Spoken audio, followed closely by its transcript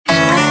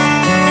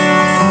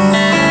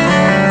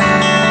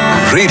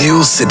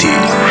Radio city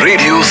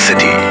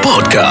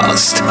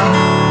podcast.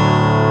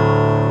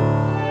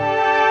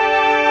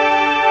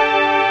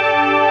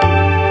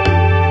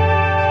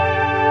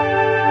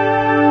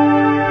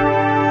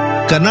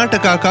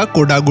 Karnataka का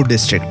Kodagu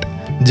district,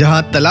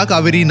 जहां तला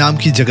कावेरी नाम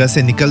की जगह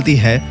से निकलती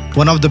है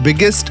one of the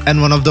biggest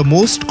and one of the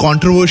most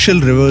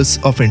controversial rivers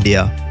of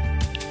India,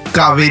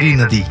 Kaveri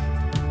नदी।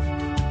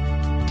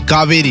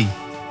 कावेरी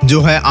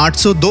जो है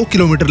 802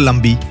 किलोमीटर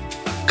लंबी,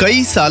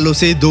 कई सालों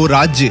से दो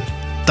राज्य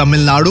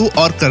तमिलनाडु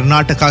और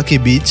कर्नाटका के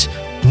बीच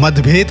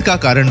मतभेद का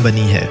कारण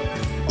बनी है।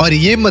 और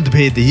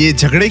ये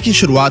झगड़े की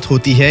शुरुआत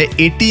होती है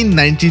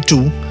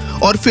 1892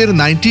 और फिर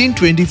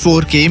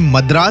 1924 के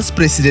Madras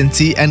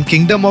presidency and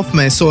kingdom of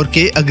Mysore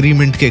के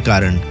अग्रीमेंट के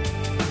कारण।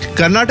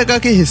 कर्नाटका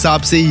के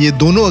हिसाब से ये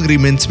दोनों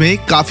अग्रीमेंट्स में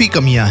काफी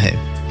कमियां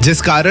हैं,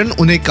 जिस कारण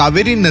उन्हें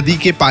कावेरी नदी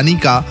के पानी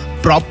का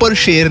प्रॉपर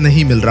शेयर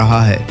नहीं मिल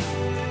रहा है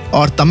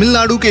और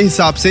तमिलनाडु के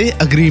हिसाब से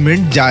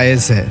अग्रीमेंट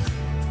जायज है।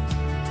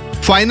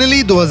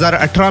 फाइनली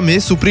 2018 में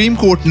सुप्रीम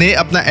कोर्ट ने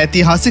अपना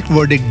ऐतिहासिक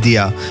वर्डिक्ट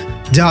दिया,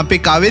 जहां पे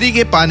कावेरी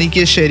के पानी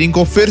के शेयरिंग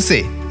को फिर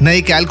से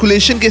नए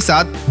कैलकुलेशन के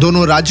साथ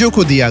दोनों राज्यों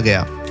को दिया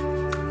गया।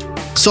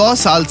 100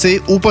 साल से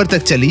ऊपर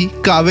तक चली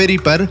कावेरी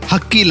पर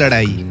हक की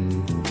लड़ाई,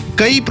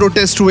 कई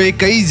प्रोटेस्ट हुए,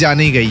 कई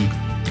जाने गई।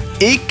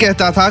 एक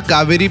कहता था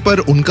कावेरी पर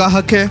उनका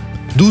हक है,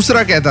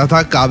 दूसरा कहता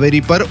था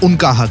कावेरी पर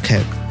उनका हक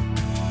है।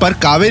 पर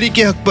कावेरी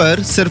के हक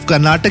पर सिर्फ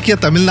कर्नाटक या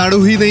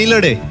तमिलनाडु ही नहीं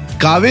लड़े,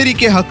 कावेरी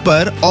के हक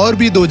पर और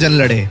भी दो जन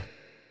लड़े,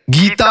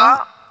 गीता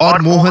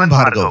और मोहन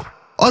भार्गव।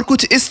 और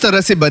कुछ इस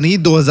तरह से बनी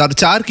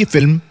 2004 की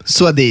फिल्म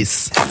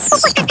स्वदेश।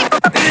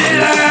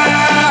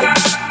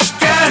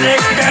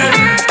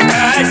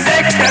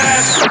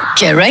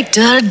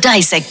 Character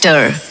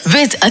dissector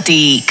with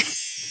Atiq.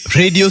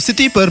 Radio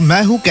city पर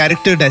मैं हूं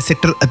कैरेक्टर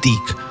डाइसेक्टर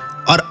अतीक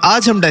और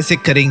आज हम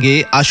डाइसेक्ट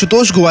करेंगे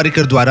आशुतोष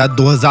गोवारिकर द्वारा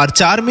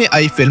 2004 में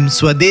आई फिल्म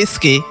स्वदेश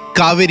के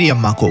कावेरी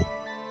अम्मा को।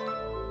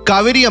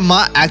 कावेरी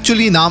अम्मा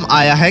एक्चुअली नाम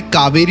आया है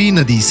कावेरी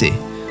नदी से,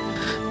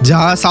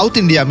 जहां साउथ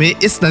इंडिया में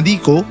इस नदी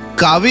को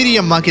कावेरी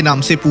अम्मा के नाम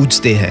से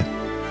पूजते हैं।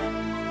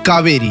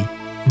 कावेरी,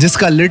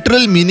 जिसका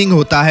लिटरल मीनिंग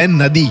होता है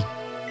नदी,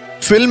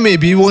 फिल्म में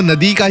भी वो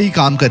नदी का ही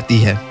काम करती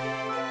है।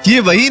 ये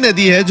वही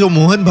नदी है जो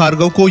मोहन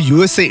भार्गव को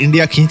यूएस से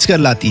इंडिया खींच कर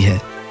लाती है।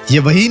 ये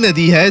वही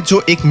नदी है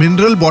जो एक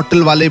मिनरल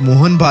बॉटल वाले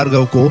मोहन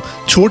भार्गव को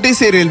छोटे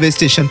से रेलवे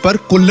स्टेशन पर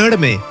कुल्हड़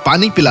में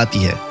पानी पिलाती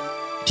है।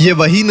 ये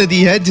वही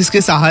नदी है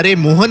जिसके सहारे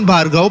मोहन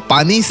भार्गव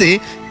पानी से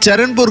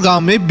चरणपुर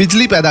गांव में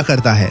बिजली पैदा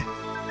करता है।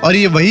 और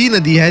ये वही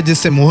नदी है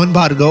जिससे मोहन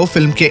भार्गव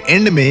फिल्म के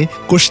एंड में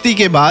कुश्ती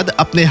के बाद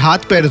अपने हाथ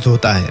पैर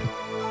धोता है।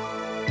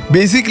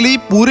 बेसिकली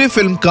पूरे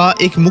फिल्म का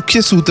एक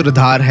मुख्य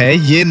सूत्रधार है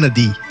ये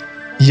नदी,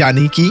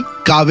 यानी कि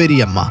कावेरी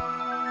अम्मा।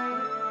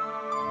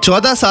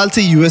 14 साल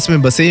से यूएस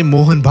में बसे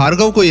मोहन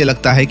भार्गव को यह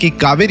लगता है कि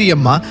कावेरी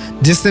अम्मा,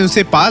 जिसने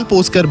उसे पाल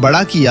पोस कर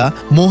बड़ा किया,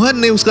 मोहन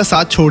ने उसका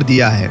साथ छोड़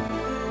दिया है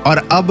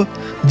और अब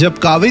जब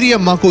कावेरी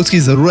अम्मा को उसकी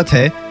जरूरत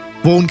है,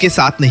 वो उनके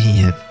साथ नहीं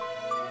है।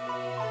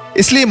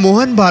 इसलिए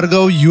मोहन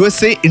भार्गव यूएस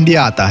से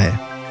इंडिया आता है।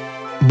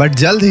 बट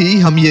जल्द ही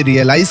हम ये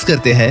रियलाइज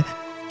करते हैं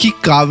कि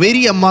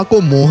कावेरी अम्मा को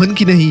मोहन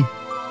की नहीं,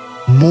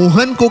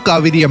 मोहन को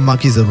कावेरी अम्मा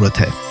की जरूरत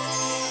है।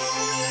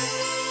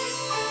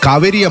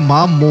 कावेरी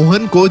अम्मा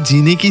मोहन को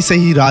जीने की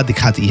सही राह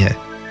दिखाती है,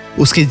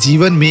 उसके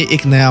जीवन में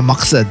एक नया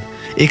मकसद,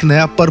 एक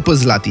नया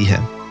पर्पस लाती है।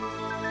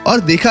 और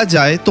देखा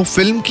जाए तो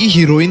फिल्म की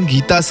हीरोइन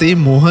गीता से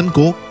मोहन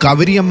को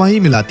कावेरी अम्मा ही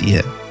मिलाती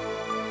है।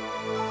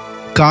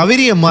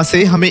 कावेरी अम्मा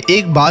से हमें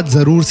एक बात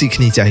जरूर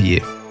सीखनी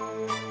चाहिए,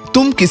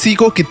 तुम किसी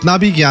को कितना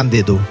भी ज्ञान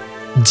दे दो,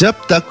 जब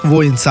तक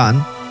वो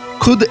इंसान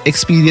खुद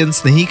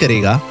एक्सपीरियंस नहीं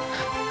करेगा,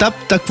 तब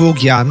तक वो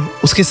ज्ञान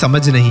उसके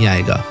समझ नहीं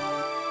आएगा।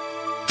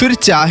 फिर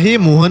चाहे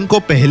मोहन को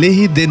पहले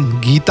ही दिन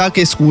गीता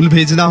के स्कूल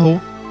भेजना हो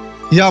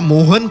या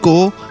मोहन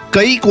को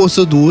कई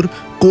कोसों दूर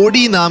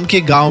कोडी नाम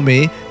के गांव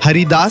में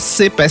हरिदास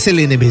से पैसे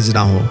लेने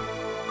भेजना हो,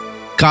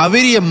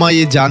 कावेरी अम्मा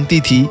ये जानती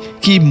थी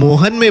कि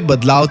मोहन में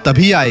बदलाव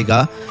तभी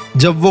आएगा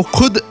जब वो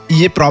खुद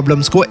ये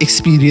प्रॉब्लम्स को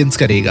एक्सपीरियंस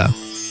करेगा।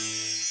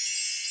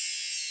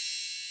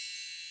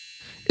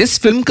 इस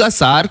फिल्म का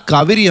सार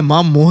कावेरी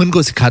अम्मा मोहन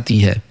को सिखाती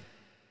है,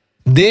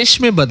 देश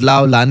में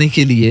बदलाव लाने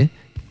के लिए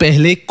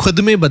पहले खुद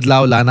में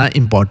बदलाव लाना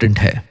इंपॉर्टेंट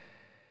है।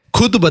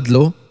 खुद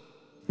बदलो,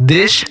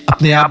 देश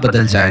अपने आप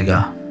बदल जाएगा।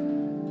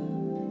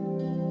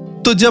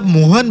 तो जब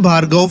मोहन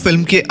भार्गव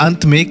फिल्म के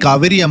अंत में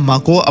कावेरी अम्मा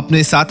को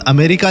अपने साथ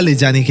अमेरिका ले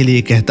जाने के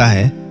लिए कहता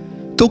है,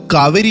 तो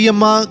कावेरी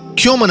अम्मा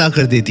क्यों मना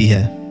कर देती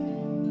है?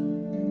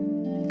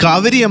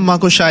 कावेरी अम्मा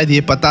को शायद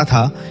ये पता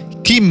था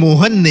कि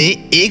मोहन ने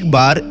एक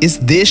बार इस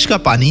देश का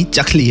पानी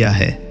चख लिया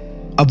है,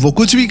 अब वो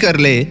कुछ भी कर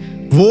ले,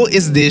 वो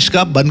इस देश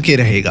का बन के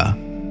रहेगा।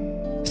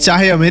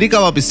 चाहे अमेरिका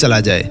वापस चला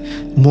जाए,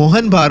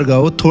 मोहन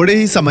भार्गव थोड़े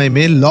ही समय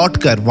में लौट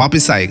कर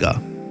वापस आएगा।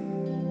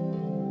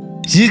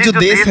 ये जो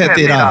देश है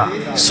तेरा,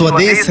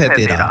 स्वदेश है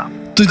तेरा,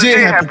 तुझे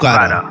है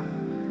पुकारा,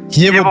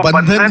 ये वो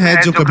बंधन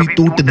है जो कभी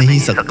टूट नहीं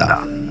सकता।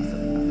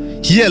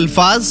 ये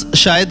अल्फाज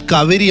शायद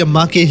कावेरी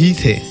अम्मा के ही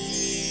थे।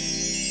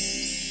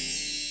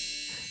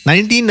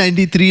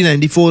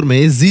 1993-94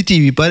 में जी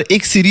टीवी पर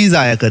एक सीरीज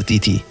आया करती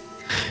थी,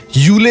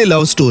 यूले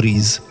लव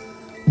स्टोरीज।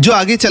 जो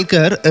आगे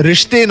चलकर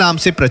रिश्ते नाम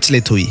से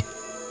प्रचलित हुई।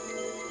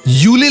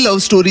 यूले लव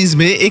स्टोरीज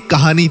में एक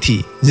कहानी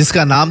थी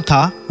जिसका नाम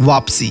था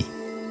वापसी।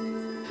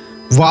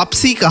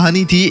 वापसी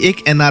कहानी थी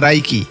एक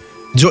एनआरआई की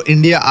जो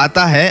इंडिया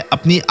आता है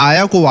अपनी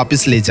आया को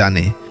वापस ले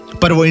जाने,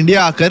 पर वो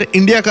इंडिया आकर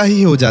इंडिया का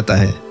ही हो जाता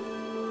है।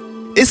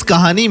 इस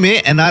कहानी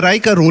में एनआरआई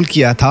का रोल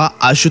किया था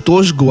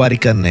आशुतोष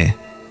गोवारिकर ने,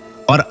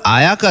 और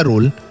आया का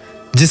रोल,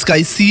 जिसका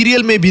इस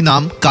सीरियल में भी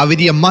नाम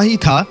कावेरी अम्मा ही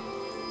था,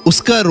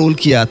 उसका रोल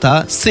किया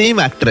था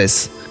सेम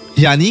एक्ट्रेस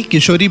यानी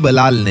किशोरी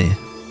बलाल ने।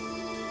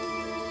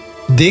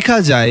 देखा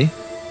जाए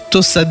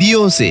तो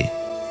सदियों से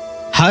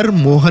हर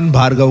मोहन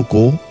भार्गव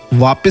को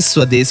वापस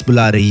स्वदेश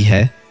बुला रही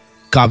है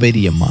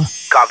कावेरी अम्मा।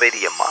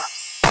 कावेरी अम्मा।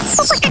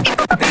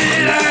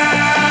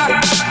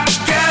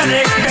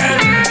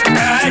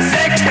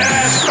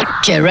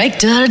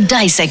 Character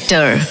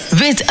Dissector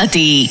with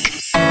Atiq.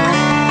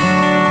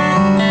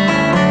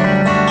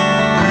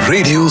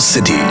 Radio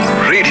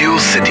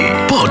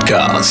city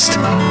podcast.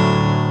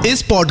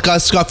 इस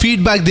पॉडकास्ट का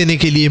फीडबैक देने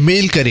के लिए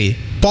मेल करें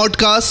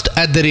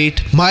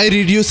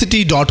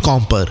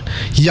podcast@myradiocity.com पर,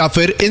 या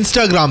फिर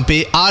इंस्टाग्राम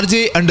पे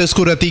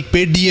RJ_Atiq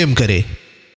पे DM करें।